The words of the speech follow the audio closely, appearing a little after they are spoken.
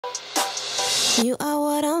You are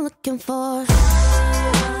what I'm looking for. I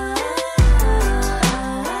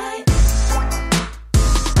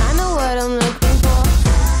know what I'm looking for.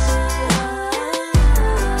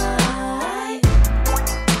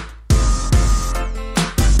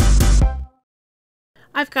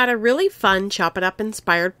 I've got a really fun Chop It Up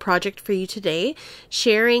inspired project for you today,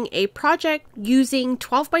 sharing a project using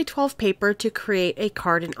 12 by 12 paper to create a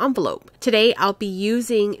card and envelope. Today I'll be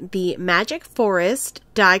using the Magic Forest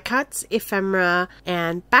die cuts, ephemera,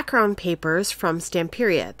 and background papers from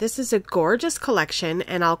Stamperia. This is a gorgeous collection,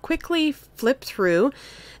 and I'll quickly flip through.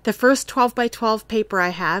 The first 12 by 12 paper I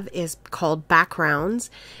have is called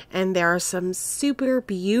Backgrounds, and there are some super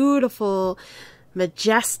beautiful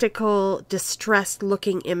majestical, distressed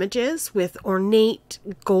looking images with ornate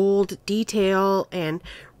gold detail and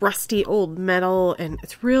rusty old metal, and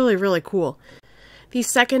it's really, really cool. The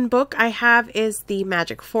second book I have is the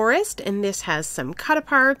Magic Forest, and this has some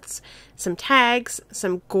cut-aparts, some tags,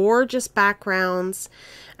 some gorgeous backgrounds,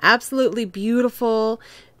 absolutely beautiful,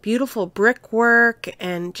 beautiful brickwork,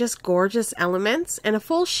 and just gorgeous elements, and a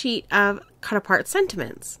full sheet of cut-apart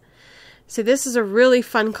sentiments. So this is a really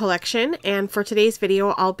fun collection, and for today's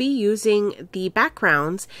video I'll be using the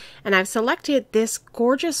backgrounds, and I've selected this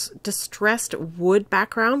gorgeous distressed wood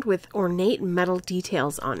background with ornate metal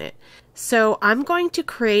details on it. So I'm going to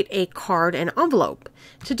create a card and envelope.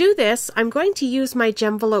 To do this, I'm going to use my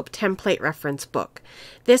Jen-Velope Template Reference Book.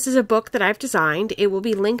 This is a book that I've designed. It will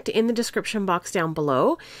be linked in the description box down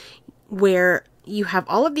below, where you have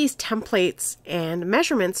all of these templates and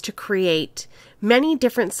measurements to create many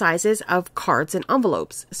different sizes of cards and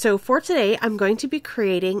envelopes. So for today, I'm going to be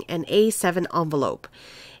creating an A7 envelope.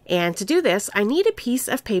 And to do this, I need a piece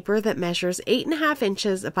of paper that measures 8.5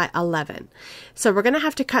 inches by 11. So we're going to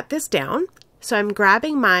have to cut this down. So I'm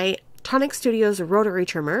grabbing my Tonic Studios rotary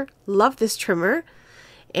trimmer. Love this trimmer.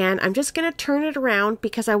 And I'm just going to turn it around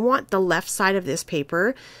because I want the left side of this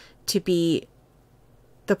paper to be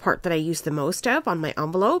the part that I use the most of on my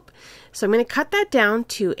envelope. So I'm going to cut that down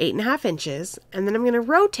to 8.5 inches, and then I'm going to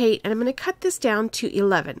rotate and I'm going to cut this down to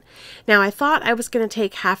 11. Now I thought I was going to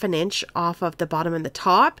take 1/2 inch off of the bottom and the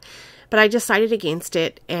top, but I decided against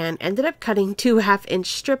it and ended up cutting 2 1/2 inch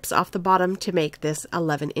strips off the bottom to make this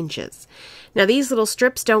 11 inches. Now these little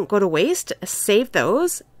strips don't go to waste, save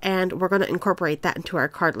those, and we're going to incorporate that into our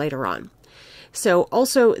card later on. So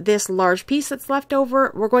also this large piece that's left over,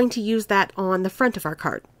 we're going to use that on the front of our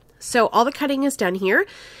card. So all the cutting is done here.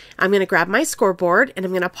 I'm going to grab my scoreboard and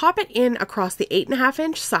I'm going to pop it in across the 8.5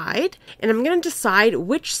 inch side, and I'm going to decide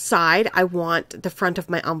which side I want the front of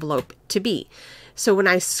my envelope to be. So when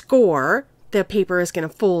I score, the paper is going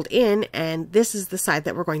to fold in, and this is the side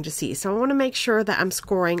that we're going to see. So I want to make sure that I'm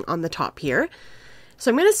scoring on the top here.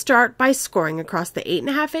 So I'm going to start by scoring across the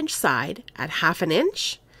 8.5 inch side at 1/2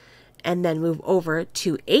 inch. And then move over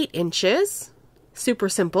to 8 inches. Super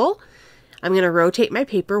simple. I'm going to rotate my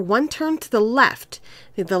paper 1 turn to the left.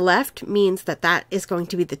 The left means that that is going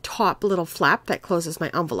to be the top little flap that closes my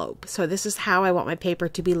envelope. So this is how I want my paper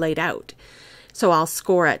to be laid out. So I'll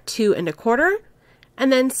score at 2 1/4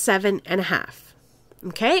 and then 7 1/2.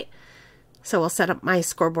 Okay. So I'll set up my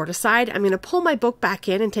scoreboard aside. I'm going to pull my book back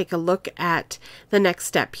in and take a look at the next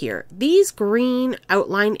step here. These green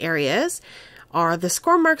outline areas are the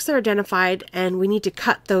score marks that are identified, and we need to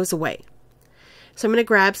cut those away. So I'm going to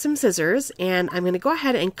grab some scissors and I'm going to go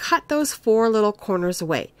ahead and cut those 4 little corners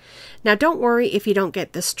away. Now don't worry if you don't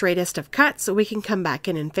get the straightest of cuts, so we can come back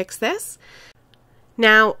in and fix this.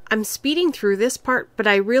 Now I'm speeding through this part, but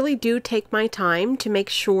I really do take my time to make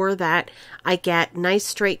sure that I get nice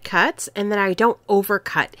straight cuts and that I don't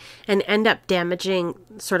overcut and end up damaging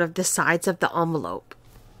sort of the sides of the envelope.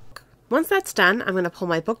 Once that's done, I'm going to pull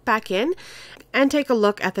my book back in and take a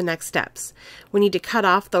look at the next steps. We need to cut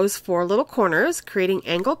off those 4 little corners, creating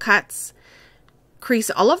angle cuts, crease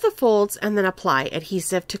all of the folds, and then apply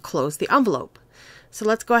adhesive to close the envelope. So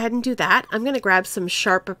let's go ahead and do that. I'm going to grab some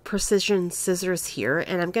sharp precision scissors here,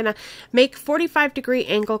 and I'm going to make 45-degree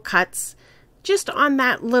angle cuts just on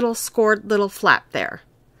that little scored little flap there.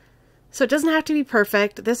 So it doesn't have to be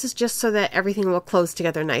perfect. This is just so that everything will close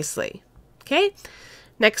together nicely. Okay?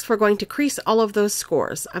 Next, we're going to crease all of those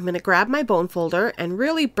scores. I'm going to grab my bone folder and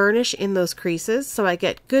really burnish in those creases so I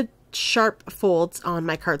get good sharp folds on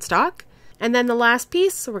my cardstock. And then the last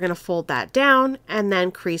piece, we're going to fold that down and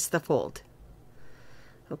then crease the fold.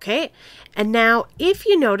 Okay, and now if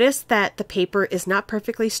you notice that the paper is not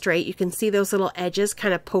perfectly straight, you can see those little edges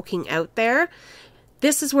kind of poking out there.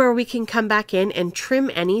 This is where we can come back in and trim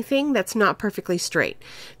anything that's not perfectly straight,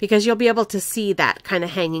 because you'll be able to see that kind of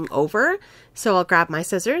hanging over. So I'll grab my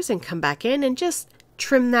scissors and come back in and just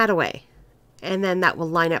trim that away. And then that will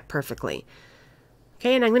line up perfectly.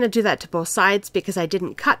 Okay, and I'm going to do that to both sides because I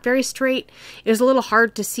didn't cut very straight. It was a little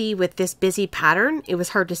hard to see with this busy pattern. It was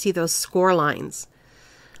hard to see those score lines.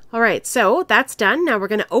 All right, so that's done. Now we're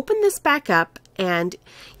going to open this back up, and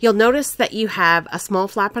you'll notice that you have a small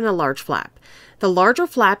flap and a large flap. The larger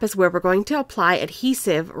flap is where we're going to apply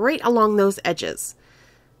adhesive right along those edges.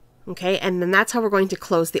 Okay, and then that's how we're going to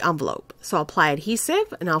close the envelope. So I'll apply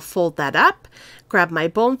adhesive, and I'll fold that up, grab my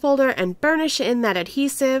bone folder, and burnish in that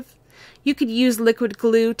adhesive. You could use liquid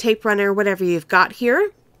glue, tape runner, whatever you've got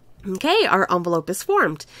here. Okay, our envelope is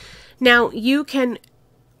formed. Now you can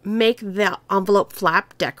make the envelope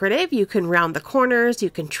flap decorative. You can round the corners,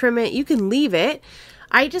 you can trim it, you can leave it.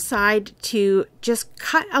 I decide to just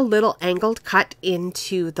cut a little angled cut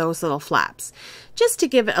into those little flaps, just to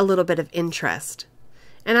give it a little bit of interest.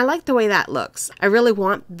 And I like the way that looks. I really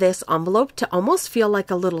want this envelope to almost feel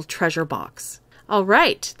like a little treasure box. All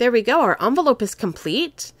right, there we go. Our envelope is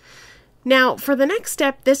complete. Now, for the next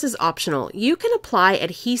step, this is optional. You can apply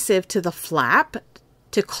adhesive to the flap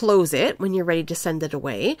to close it when you're ready to send it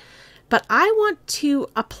away. But I want to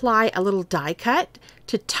apply a little die cut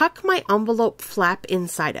to tuck my envelope flap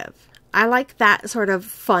inside of. I like that sort of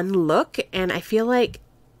fun look, and I feel like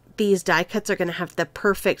these die cuts are going to have the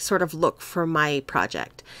perfect sort of look for my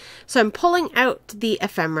project. So I'm pulling out the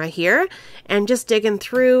ephemera here and just digging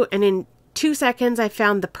through, and in 2 seconds, I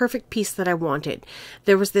found the perfect piece that I wanted.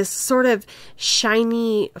 There was this sort of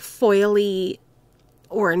shiny, foily,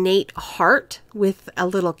 ornate heart with a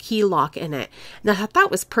little key lock in it. And I thought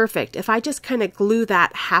that was perfect. If I just kind of glue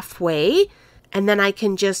that halfway, and then I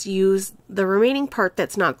can just use the remaining part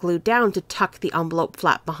that's not glued down to tuck the envelope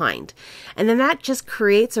flap behind. And then that just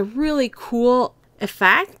creates a really cool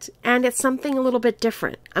effect, and it's something a little bit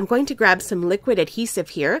different. I'm going to grab some liquid adhesive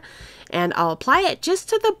here, and I'll apply it just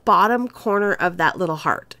to the bottom corner of that little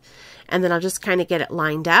heart. And then I'll just kind of get it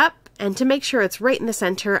lined up. And to make sure it's right in the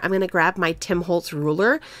center, I'm going to grab my Tim Holtz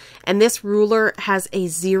ruler. And this ruler has a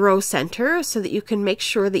 0 center so that you can make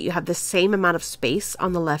sure that you have the same amount of space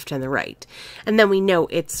on the left and the right. And then we know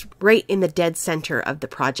it's right in the dead center of the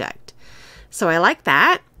project. So I like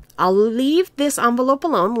that. I'll leave this envelope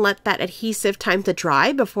alone, let that adhesive time to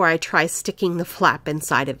dry before I try sticking the flap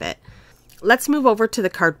inside of it. Let's move over to the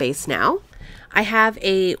card base now. I have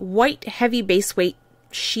a white heavy base weight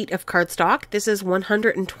sheet of cardstock. This is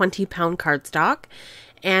 120 pound cardstock,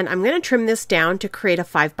 and I'm going to trim this down to create a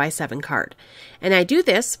 5x7 card. And I do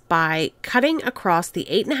this by cutting across the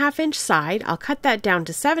 8.5 inch side. I'll cut that down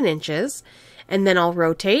to 7 inches, and then I'll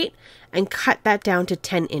rotate and cut that down to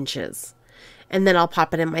 10 inches. And then I'll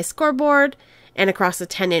pop it in my scoreboard, and across the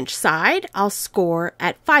 10-inch side, I'll score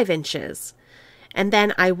at 5 inches. And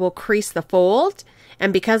then I will crease the fold.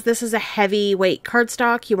 And because this is a heavyweight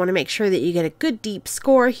cardstock, you want to make sure that you get a good deep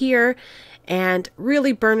score here and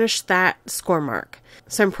really burnish that score mark.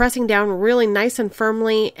 So I'm pressing down really nice and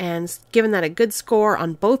firmly and giving that a good score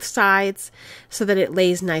on both sides so that it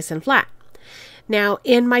lays nice and flat. Now,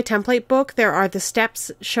 in my template book, there are the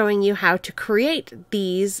steps showing you how to create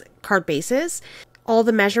these card bases. All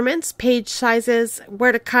the measurements, page sizes,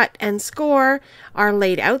 where to cut and score are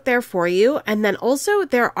laid out there for you. And then also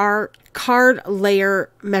there are card layer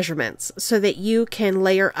measurements so that you can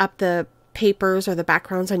layer up the papers or the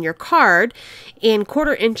backgrounds on your card in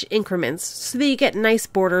 1/4 inch increments so that you get nice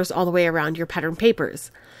borders all the way around your pattern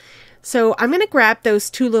papers. So I'm going to grab those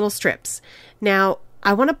 2 little strips. Now,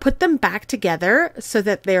 I want to put them back together so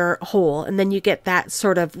that they're whole, and then you get that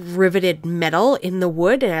sort of riveted metal in the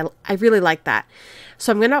wood, and I really like that.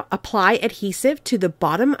 So I'm going to apply adhesive to the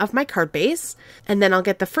bottom of my card base, and then I'll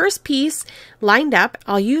get the first piece lined up.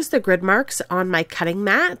 I'll use the grid marks on my cutting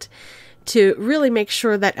mat to really make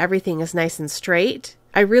sure that everything is nice and straight.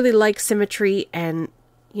 I really like symmetry, and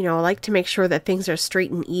I like to make sure that things are straight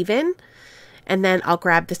and even. And then I'll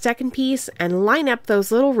grab the second piece and line up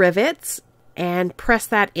those little rivets and press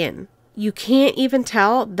that in. You can't even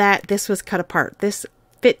tell that this was cut apart. This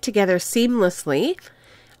fit together seamlessly.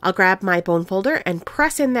 I'll grab my bone folder and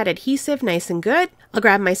press in that adhesive nice and good. I'll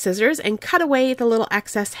grab my scissors and cut away the little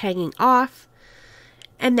excess hanging off.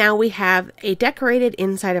 And now we have a decorated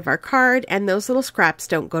inside of our card, and those little scraps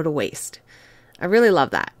don't go to waste. I really love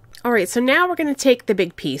that. All right, so now we're going to take the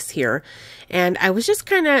big piece here, and I was just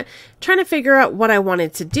kind of trying to figure out what I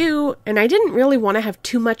wanted to do, and I didn't really want to have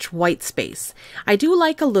too much white space. I do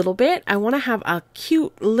like a little bit. I want to have a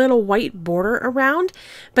cute little white border around,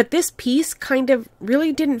 but this piece kind of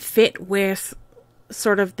really didn't fit with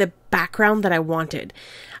sort of the background that I wanted.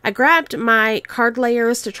 I grabbed my card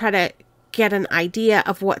layers to try to get an idea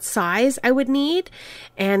of what size I would need,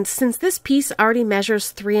 and since this piece already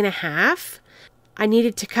measures 3.5, I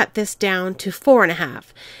needed to cut this down to 4.5,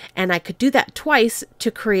 and I could do that twice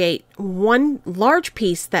to create one large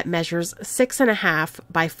piece that measures 6.5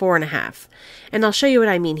 by 4.5. And I'll show you what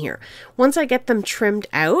I mean here. Once I get them trimmed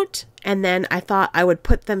out, and then I thought I would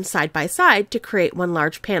put them side by side to create one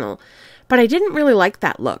large panel. But I didn't really like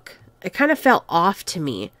that look. It kind of felt off to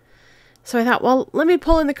me. So I thought, well, let me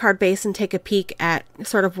pull in the card base and take a peek at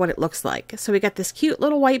sort of what it looks like. So we got this cute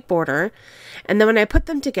little white border, and then when I put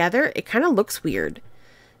them together, it kind of looks weird.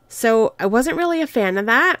 So I wasn't really a fan of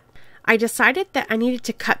that. I decided that I needed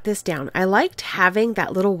to cut this down. I liked having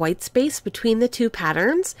that little white space between the two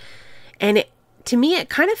patterns, and to me, it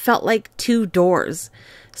kind of felt like two doors.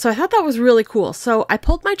 So I thought that was really cool. So I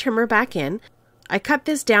pulled my trimmer back in. I cut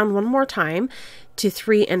this down one more time to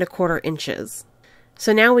 3¼ inches.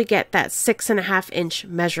 So now we get that 6.5 inch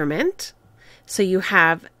measurement. So you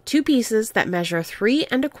have two pieces that measure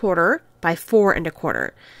 3¼ by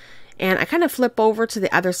 4¼ And I kind of flip over to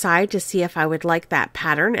the other side to see if I would like that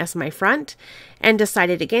pattern as my front, and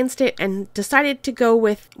decided against it and decided to go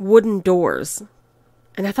with wooden doors.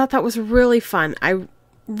 And I thought that was really fun. I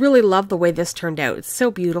really love the way this turned out. It's so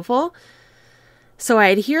beautiful. So I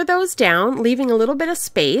adhere those down, leaving a little bit of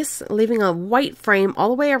space, leaving a white frame all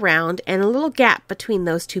the way around and a little gap between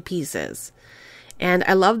those two pieces. And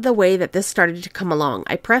I love the way that this started to come along.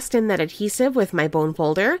 I pressed in that adhesive with my bone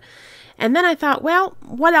folder, and then I thought, well,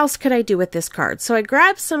 what else could I do with this card? So I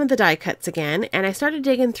grabbed some of the die cuts again, and I started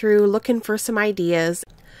digging through, looking for some ideas.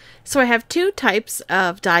 So I have two types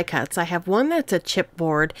of die cuts. I have one that's a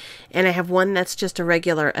chipboard, and I have one that's just a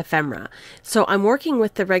regular ephemera. So I'm working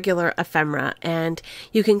with the regular ephemera, and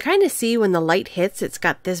you can kind of see when the light hits, it's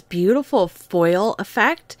got this beautiful foil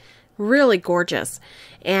effect. Really gorgeous.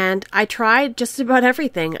 And I tried just about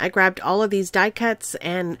everything. I grabbed all of these die cuts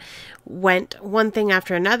and went one thing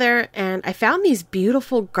after another, and I found these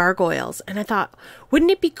beautiful gargoyles, and I thought, wouldn't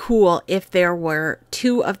it be cool if there were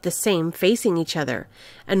two of the same facing each other?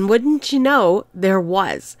 And wouldn't you know, there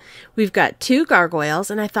was. We've got two gargoyles,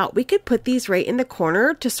 and I thought we could put these right in the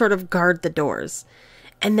corner to sort of guard the doors.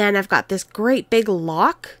 And then I've got this great big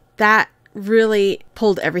lock that really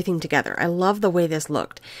pulled everything together. I love the way this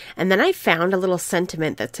looked. And then I found a little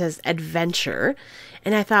sentiment that says adventure.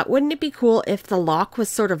 And I thought, wouldn't it be cool if the lock was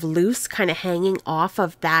sort of loose, kind of hanging off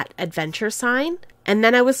of that adventure sign? And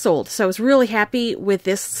then I was sold. So I was really happy with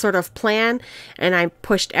this sort of plan. And I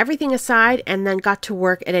pushed everything aside and then got to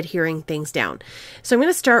work at adhering things down. So I'm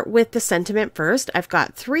going to start with the sentiment first. I've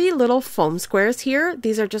got 3 little foam squares here.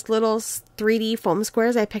 These are just little 3D foam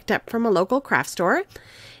squares I picked up from a local craft store.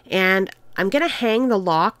 And I'm going to hang the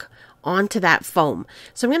lock onto that foam.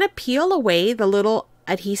 So I'm going to peel away the little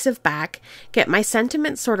adhesive back, get my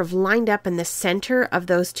sentiment sort of lined up in the center of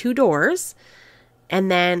those two doors, and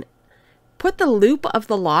then put the loop of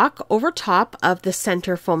the lock over top of the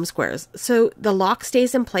center foam squares. So the lock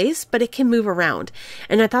stays in place, but it can move around.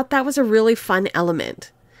 And I thought that was a really fun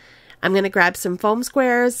element. I'm going to grab some foam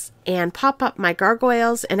squares and pop up my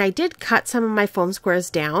gargoyles, and I did cut some of my foam squares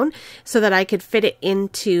down so that I could fit it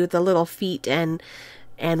into the little feet and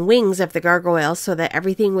wings of the gargoyle so that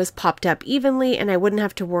everything was popped up evenly and I wouldn't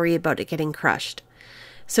have to worry about it getting crushed.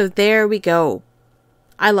 So there we go.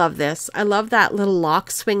 I love this. I love that little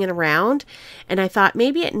lock swinging around, and I thought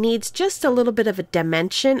maybe it needs just a little bit of a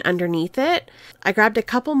dimension underneath it. I grabbed a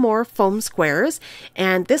couple more foam squares,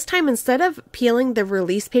 and this time instead of peeling the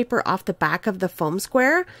release paper off the back of the foam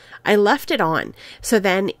square, I left it on. So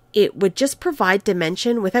then it would just provide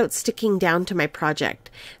dimension without sticking down to my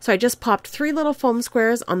project. So I just popped 3 little foam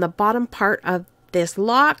squares on the bottom part of this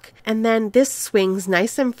lock, and then this swings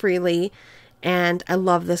nice and freely. And I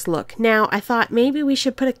love this look. Now, I thought maybe we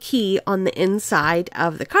should put a key on the inside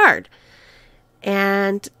of the card.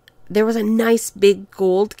 And there was a nice big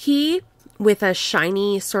gold key with a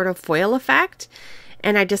shiny sort of foil effect.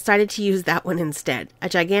 And I decided to use that one instead, a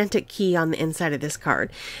gigantic key on the inside of this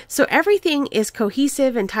card. So everything is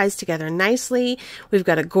cohesive and ties together nicely. We've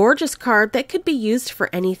got a gorgeous card that could be used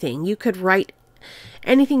for anything. You could write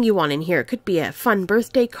anything you want in here. It could be a fun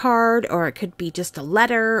birthday card, or it could be just a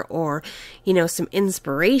letter, or, you know, some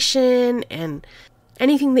inspiration, and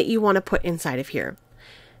anything that you want to put inside of here.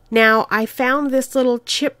 Now, I found this little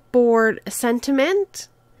chipboard sentiment,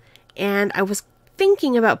 and I was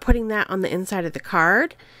thinking about putting that on the inside of the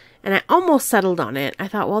card, and I almost settled on it. I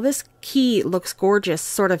thought, well, this key looks gorgeous,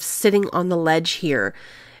 sort of sitting on the ledge here,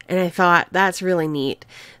 and I thought, that's really neat.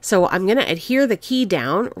 So I'm going to adhere the key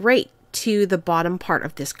down right to the bottom part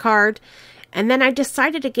of this card, and then I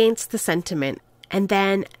decided against the sentiment, And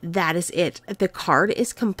then that is it. The card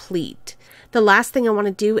is complete. The last thing I want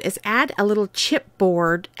to do is add a little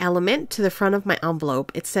chipboard element to the front of my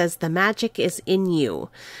envelope. It says, "The magic is in you."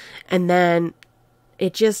 And then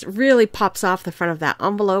it just really pops off the front of that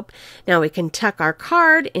envelope. Now we can tuck our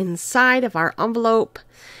card inside of our envelope.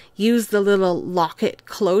 Use the little locket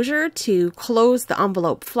closure to close the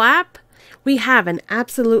envelope flap. We have an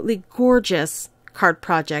absolutely gorgeous card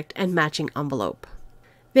project and matching envelope.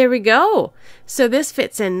 There we go. So this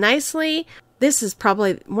fits in nicely. This is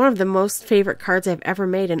probably one of the most favorite cards I've ever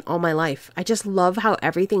made in all my life. I just love how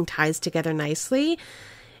everything ties together nicely.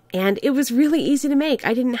 And it was really easy to make.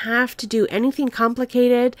 I didn't have to do anything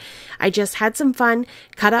complicated. I just had some fun,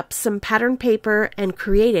 cut up some pattern paper, and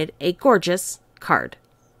created a gorgeous card.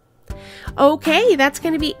 Okay, that's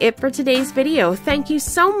going to be it for today's video. Thank you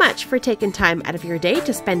so much for taking time out of your day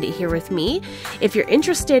to spend it here with me. If you're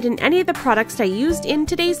interested in any of the products I used in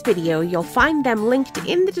today's video, you'll find them linked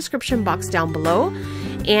in the description box down below.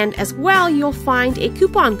 And as well, you'll find a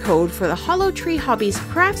coupon code for the Hollow Tree Hobbies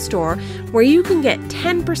craft store where you can get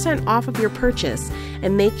 10% off of your purchase.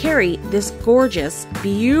 And they carry this gorgeous,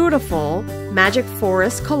 beautiful Magic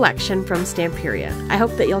Forest collection from Stamperia. I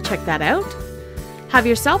hope that you'll check that out. Have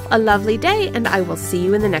yourself a lovely day, and I will see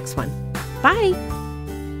you in the next one. Bye!